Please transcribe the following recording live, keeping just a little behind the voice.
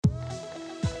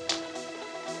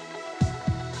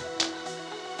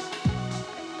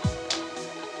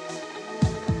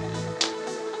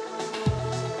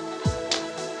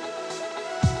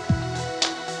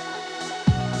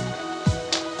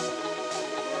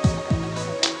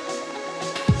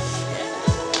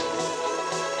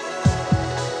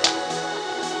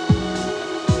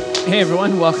Hey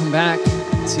everyone, welcome back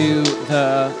to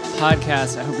the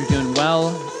podcast. I hope you're doing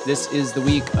well. This is the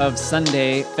week of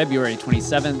Sunday, February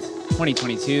 27th,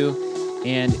 2022,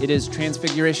 and it is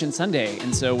Transfiguration Sunday.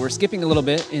 And so we're skipping a little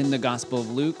bit in the Gospel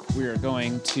of Luke. We are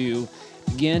going to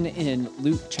begin in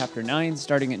Luke chapter 9,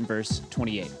 starting in verse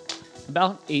 28.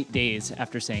 About 8 days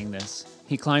after saying this,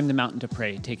 he climbed the mountain to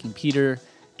pray, taking Peter,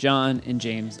 John, and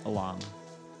James along.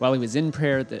 While he was in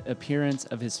prayer, the appearance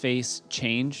of his face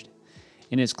changed,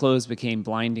 and his clothes became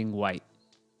blinding white.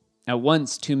 At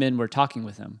once, 2 men were talking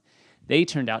with him. They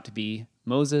turned out to be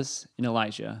Moses and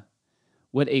Elijah.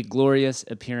 What a glorious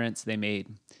appearance they made.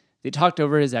 They talked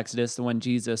over his exodus, the one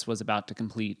Jesus was about to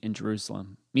complete in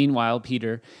Jerusalem. Meanwhile,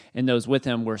 Peter and those with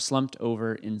him were slumped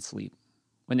over in sleep.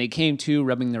 When they came to,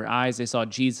 rubbing their eyes, they saw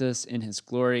Jesus in his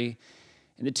glory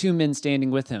and the 2 men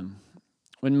standing with him.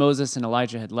 When Moses and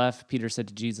Elijah had left, Peter said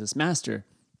to Jesus, "Master,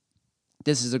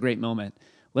 this is a great moment.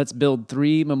 Let's build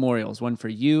 3 memorials, one for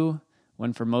you,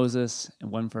 one for Moses,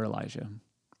 and one for Elijah."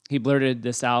 He blurted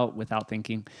this out without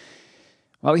thinking.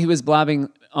 While he was blabbing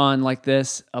on like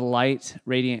this, a light,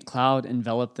 radiant cloud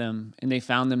enveloped them, and they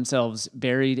found themselves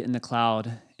buried in the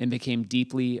cloud and became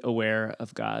deeply aware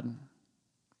of God.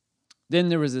 Then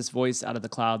there was this voice out of the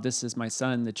cloud, "This is my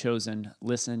son, the chosen.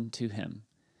 Listen to him."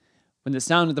 When the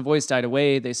sound of the voice died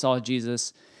away, they saw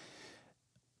Jesus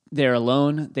there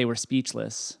alone. They were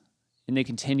speechless. And they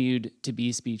continued to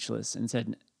be speechless and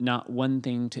said not one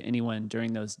thing to anyone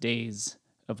during those days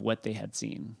of what they had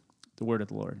seen. The word of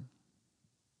the Lord.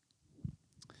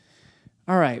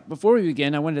 All right, before we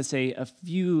begin, I wanted to say a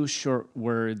few short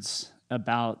words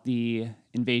about the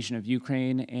invasion of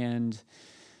Ukraine, and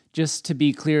just to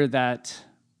be clear that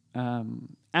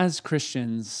as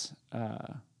Christians,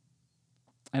 I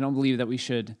don't believe that we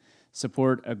should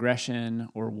support aggression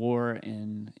or war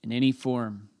in any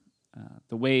form.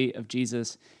 The way of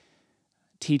Jesus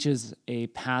teaches a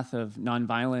path of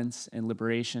nonviolence and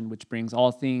liberation, which brings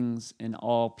all things and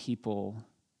all people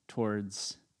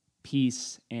towards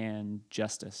peace and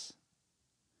justice.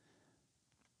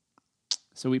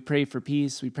 So we pray for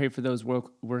peace. We pray for those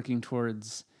working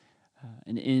towards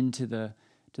an end to the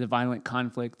violent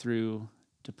conflict through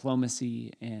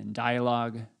diplomacy and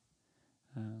dialogue.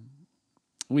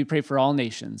 We pray for all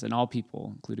nations and all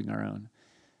people, including our own,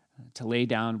 to lay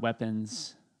down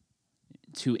weapons,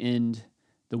 to end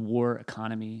the war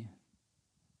economy.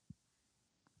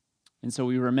 And so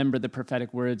we remember the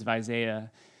prophetic words of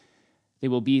Isaiah. They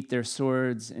will beat their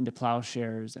swords into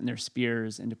plowshares and their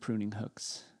spears into pruning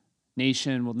hooks.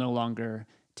 Nation will no longer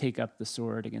take up the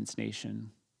sword against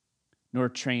nation, nor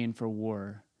train for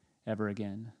war ever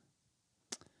again.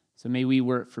 So may we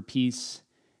work for peace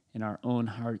in our own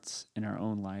hearts and our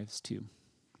own lives too.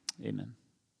 Amen.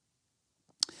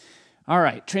 All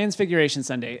right, Transfiguration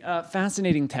Sunday.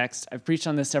 Fascinating text. I've preached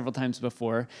on this several times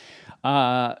before.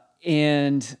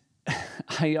 And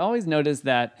I always notice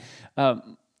that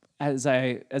as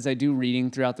I do reading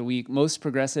throughout the week, most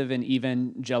progressive and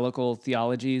evangelical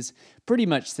theologies pretty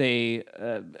much say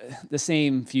the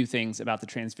same few things about the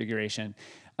Transfiguration.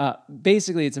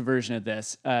 Basically, it's a version of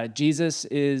this. Jesus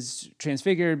is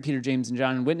transfigured. Peter, James, and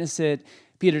John witness it.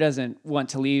 Peter doesn't want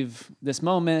to leave this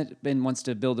moment and wants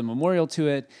to build a memorial to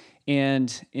it.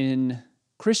 And in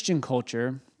Christian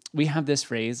culture, we have this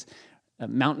phrase, a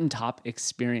mountaintop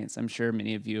experience. I'm sure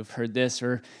many of you have heard this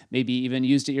or maybe even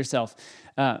used it yourself,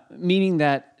 meaning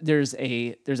that there's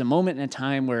a moment in a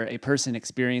time where a person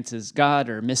experiences God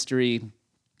or mystery.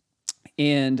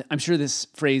 And I'm sure this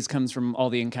phrase comes from all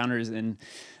the encounters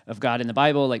of God in the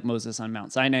Bible, like Moses on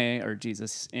Mount Sinai or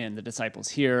Jesus and the disciples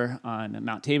here on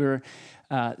Mount Tabor.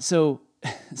 So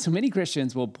many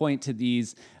Christians will point to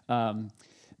these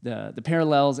the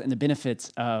parallels and the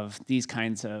benefits of these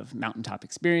kinds of mountaintop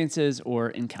experiences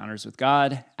or encounters with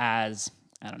God as,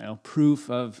 proof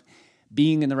of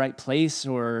being in the right place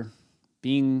or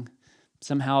being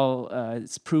somehow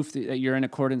it's proof that you're in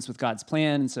accordance with God's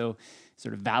plan. And so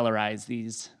sort of valorize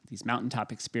these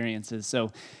mountaintop experiences.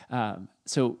 So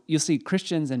you'll see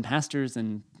Christians and pastors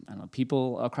and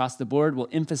people across the board will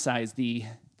emphasize the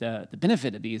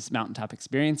benefit of these mountaintop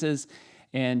experiences.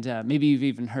 And maybe you've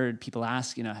even heard people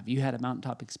ask, have you had a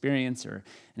mountaintop experience or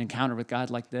an encounter with God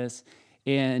like this?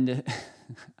 And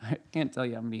I can't tell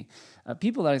you how many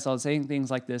people that I saw saying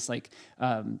things like this, like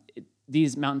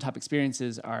these mountaintop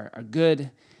experiences are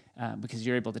good because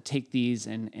you're able to take these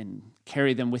and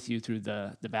carry them with you through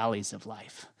the valleys of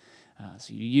life.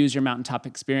 So you use your mountaintop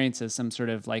experience as some sort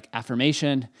of like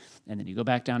affirmation, and then you go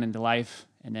back down into life,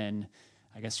 and then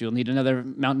I guess you'll need another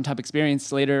mountaintop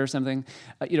experience later or something.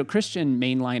 Christian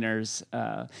mainliners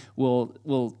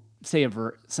will say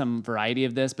some variety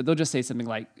of this, but they'll just say something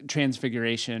like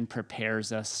Transfiguration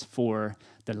prepares us for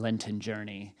the Lenten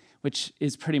journey, which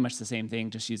is pretty much the same thing,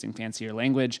 just using fancier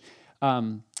language.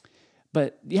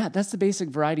 But yeah, that's the basic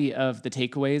variety of the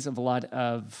takeaways of a lot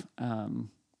of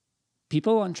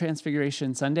people on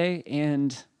Transfiguration Sunday.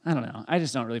 And I don't know, I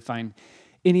just don't really find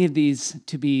any of these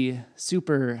to be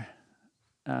super,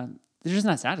 they're just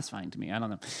not satisfying to me. I don't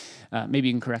know. Maybe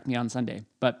you can correct me on Sunday.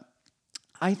 But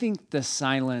I think the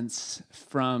silence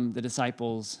from the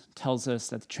disciples tells us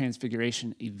that the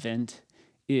Transfiguration event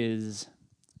is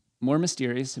more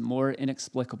mysterious and more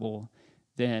inexplicable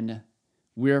than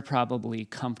we're probably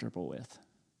comfortable with.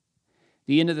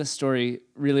 The end of the story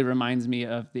really reminds me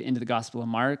of the end of the Gospel of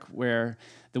Mark, where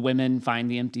the women find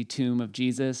the empty tomb of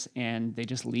Jesus and they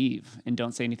just leave and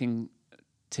don't say anything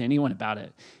to anyone about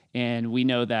it. And we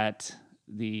know that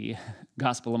the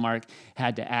Gospel of Mark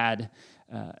had to add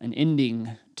an ending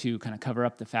to kind of cover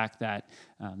up the fact that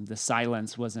the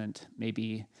silence wasn't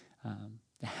maybe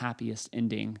the happiest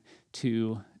ending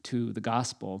to the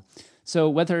gospel. So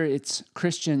whether it's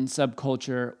Christian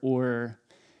subculture or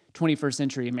 21st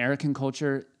century American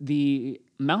culture, the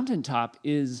mountaintop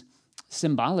is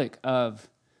symbolic of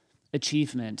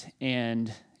achievement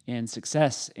and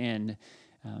success and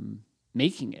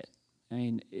making it. I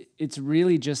mean, it's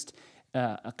really just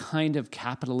a kind of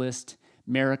capitalist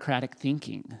meritocratic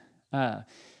thinking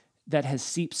that has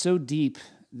seeped so deep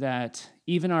that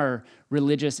even our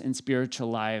religious and spiritual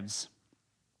lives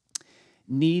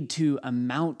need to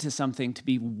amount to something to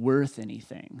be worth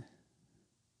anything.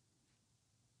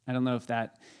 I don't know if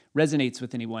that resonates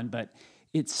with anyone, but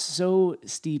it's so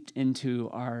steeped into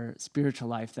our spiritual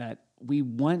life that we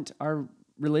want our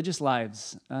religious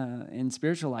lives and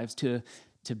spiritual lives to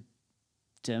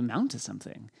amount to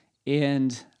something.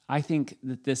 And I think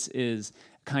that this is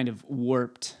kind of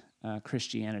warped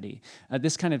Christianity.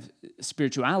 This kind of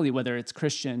spirituality, whether it's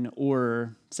Christian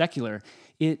or secular,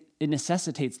 it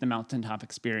necessitates the mountaintop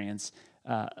experience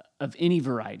of any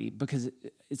variety, because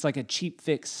it's like a cheap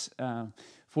fix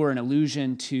for an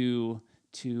illusion to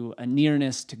a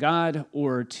nearness to God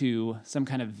or to some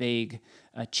kind of vague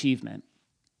achievement.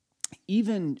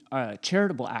 Even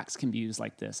charitable acts can be used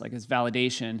like this, like as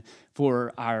validation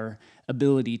for our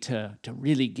ability to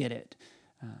really get it.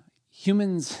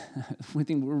 Humans, we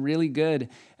think we're really good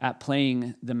at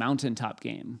playing the mountaintop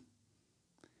game.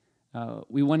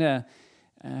 We want to,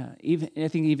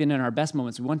 even in our best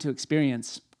moments, we want to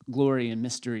experience glory and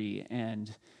mystery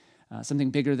and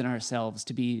something bigger than ourselves,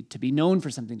 to be known for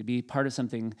something, to be part of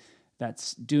something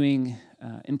that's doing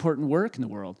important work in the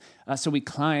world. So we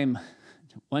climb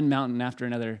one mountain after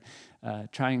another,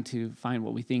 trying to find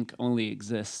what we think only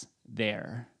exists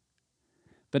there.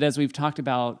 But as we've talked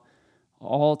about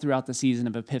all throughout the season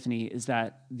of Epiphany, is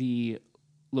that the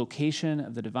location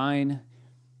of the divine,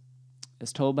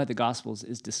 as told by the Gospels,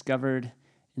 is discovered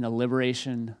in the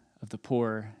liberation of the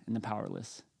poor and the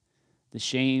powerless, the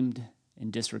shamed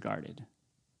and disregarded.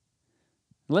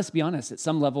 And let's be honest, at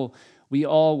some level, we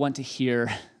all want to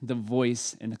hear the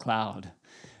voice in the cloud.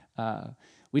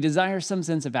 We desire some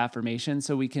sense of affirmation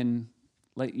so we can,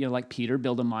 like Peter,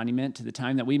 build a monument to the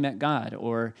time that we met God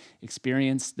or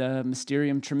experience the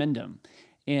mysterium tremendum.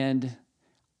 And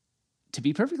to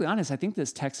be perfectly honest, I think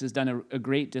this text has done a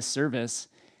great disservice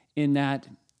in that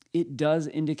it does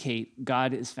indicate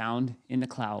God is found in the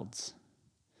clouds.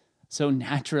 So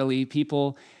naturally,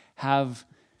 people have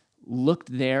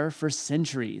looked there for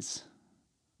centuries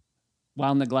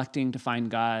while neglecting to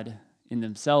find God in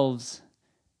themselves,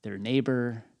 their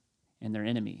neighbor, and their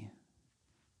enemy.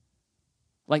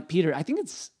 Like Peter, I think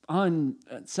it's on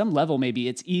some level, maybe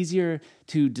it's easier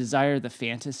to desire the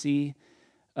fantasy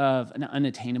of an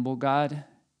unattainable God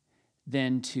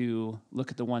than to look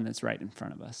at the one that's right in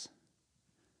front of us.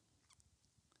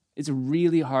 It's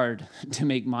really hard to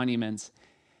make monuments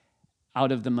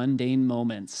out of the mundane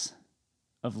moments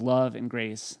of love and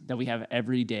grace that we have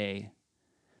every day,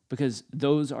 because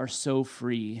those are so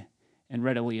free and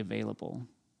readily available.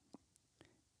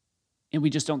 And we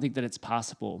just don't think that it's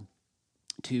possible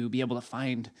to be able to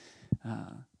find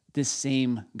this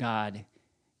same God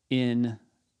in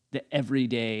the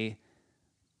everyday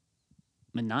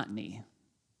monotony.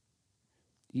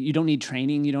 You don't need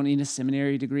training. You don't need a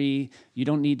seminary degree. You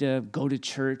don't need to go to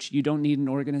church. You don't need an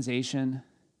organization.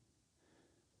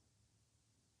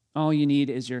 All you need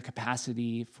is your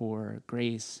capacity for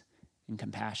grace and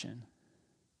compassion.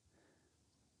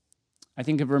 I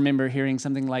think I remember hearing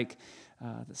something like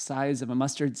the size of a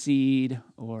mustard seed,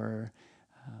 or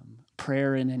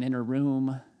prayer in an inner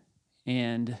room,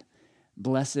 and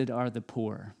blessed are the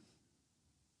poor.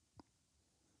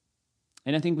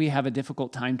 And I think we have a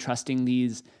difficult time trusting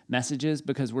these messages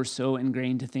because we're so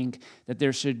ingrained to think that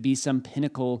there should be some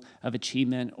pinnacle of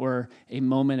achievement or a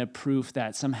moment of proof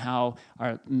that somehow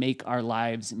make our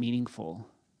lives meaningful.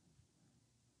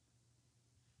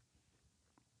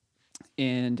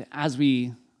 And as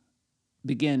we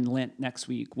begin Lent next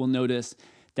week, we'll notice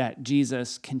that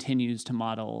Jesus continues to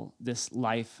model this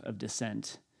life of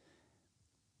descent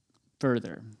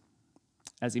further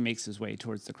as he makes his way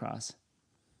towards the cross.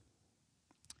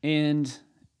 And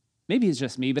maybe it's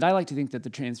just me, but I like to think that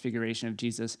the transfiguration of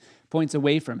Jesus points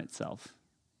away from itself.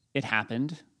 It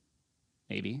happened,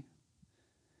 maybe.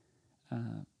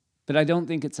 But I don't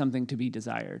think it's something to be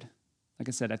desired. Like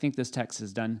I said, I think this text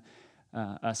has done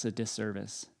us a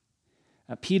disservice.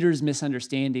 Peter's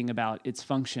misunderstanding about its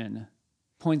function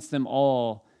points them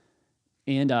all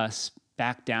and us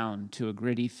back down to a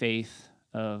gritty faith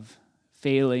of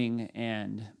failing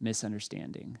and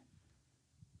misunderstanding.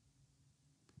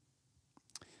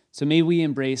 So may we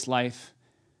embrace life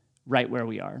right where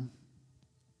we are,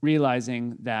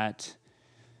 realizing that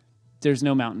there's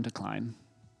no mountain to climb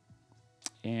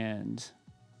and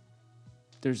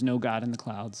there's no God in the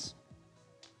clouds.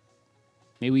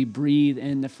 May we breathe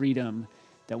in the freedom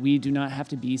that we do not have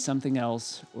to be something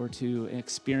else or to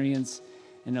experience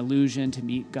an illusion to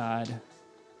meet God,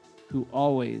 who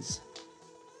always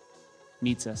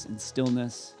meets us in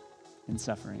stillness and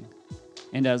suffering.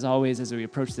 And as always, as we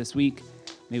approach this week,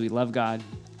 may we love God,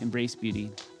 embrace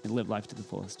beauty, and live life to the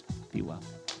fullest. Be well.